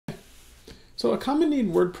So a common need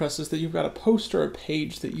in WordPress is that you've got a post or a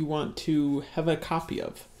page that you want to have a copy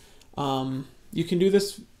of. You can do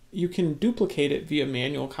this, you can duplicate it via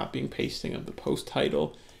manual copying and pasting of the post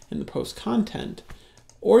title and the post content,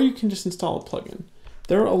 or you can just install a plugin.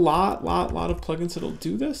 There are a lot of plugins that'll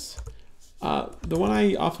do this. The one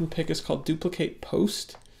I often pick is called Duplicate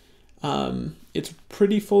Post. It's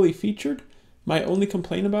pretty fully featured. My only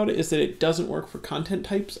complaint about it is that it doesn't work for content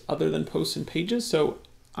types other than posts and pages. So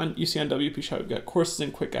you see on WPShout, you've got courses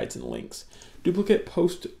and quick guides and links. Duplicate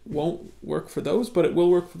Post won't work for those, but it will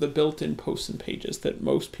work for the built-in posts and pages that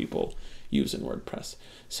most people use in WordPress.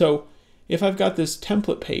 So if I've got this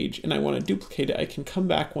template page and I want to duplicate it, I can come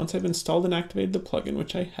back once I've installed and activated the plugin,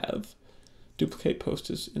 which I have. Duplicate Post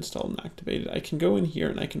is installed and activated. I can go in here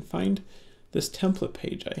and I can find this template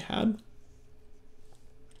page I had.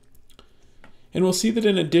 And we'll see that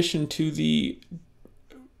in addition to the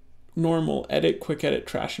normal edit, quick edit,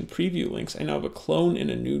 trash, and preview links, I now have a clone and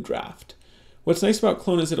a new draft. What's nice about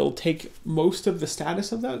clone is it'll take most of the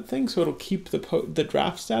status of that thing, so it'll keep the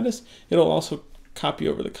draft status. It'll also copy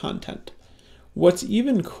over the content. What's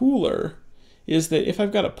even cooler is that if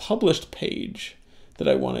I've got a published page that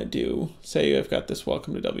I want to do, say I've got this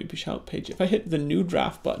welcome to WPShout page, if I hit the new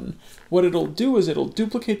draft button, what it'll do is it'll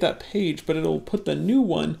duplicate that page, but it'll put the new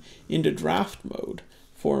one into draft mode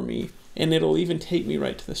for me, and it'll even take me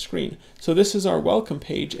right to the screen. So this is our welcome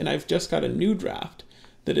page, and I've just got a new draft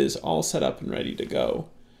that is all set up and ready to go.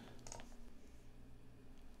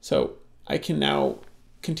 So I can now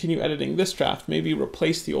continue editing this draft, maybe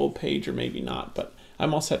replace the old page or maybe not, but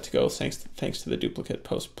I'm all set to go thanks to the Duplicate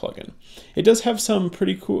Post plugin. It does have some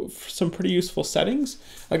pretty useful settings.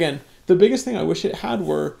 Again, the biggest thing I wish it had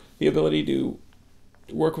were the ability to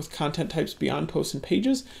work with content types beyond posts and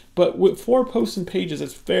pages, but for posts and pages,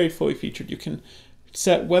 it's very fully featured. You can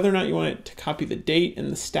set whether or not you want it to copy the date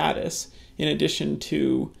and the status, in addition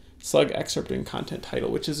to slug excerpt and content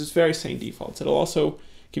title, which is its very same defaults. It'll also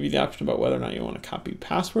give you the option about whether or not you want to copy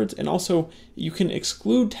passwords, and also you can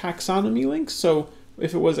exclude taxonomy links. So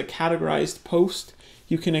if it was a categorized post,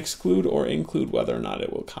 you can exclude or include whether or not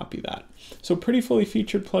it will copy that. So pretty fully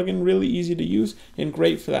featured plugin, really easy to use, and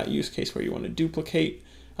great for that use case where you want to duplicate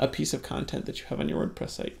a piece of content that you have on your WordPress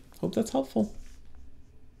site. Hope that's helpful.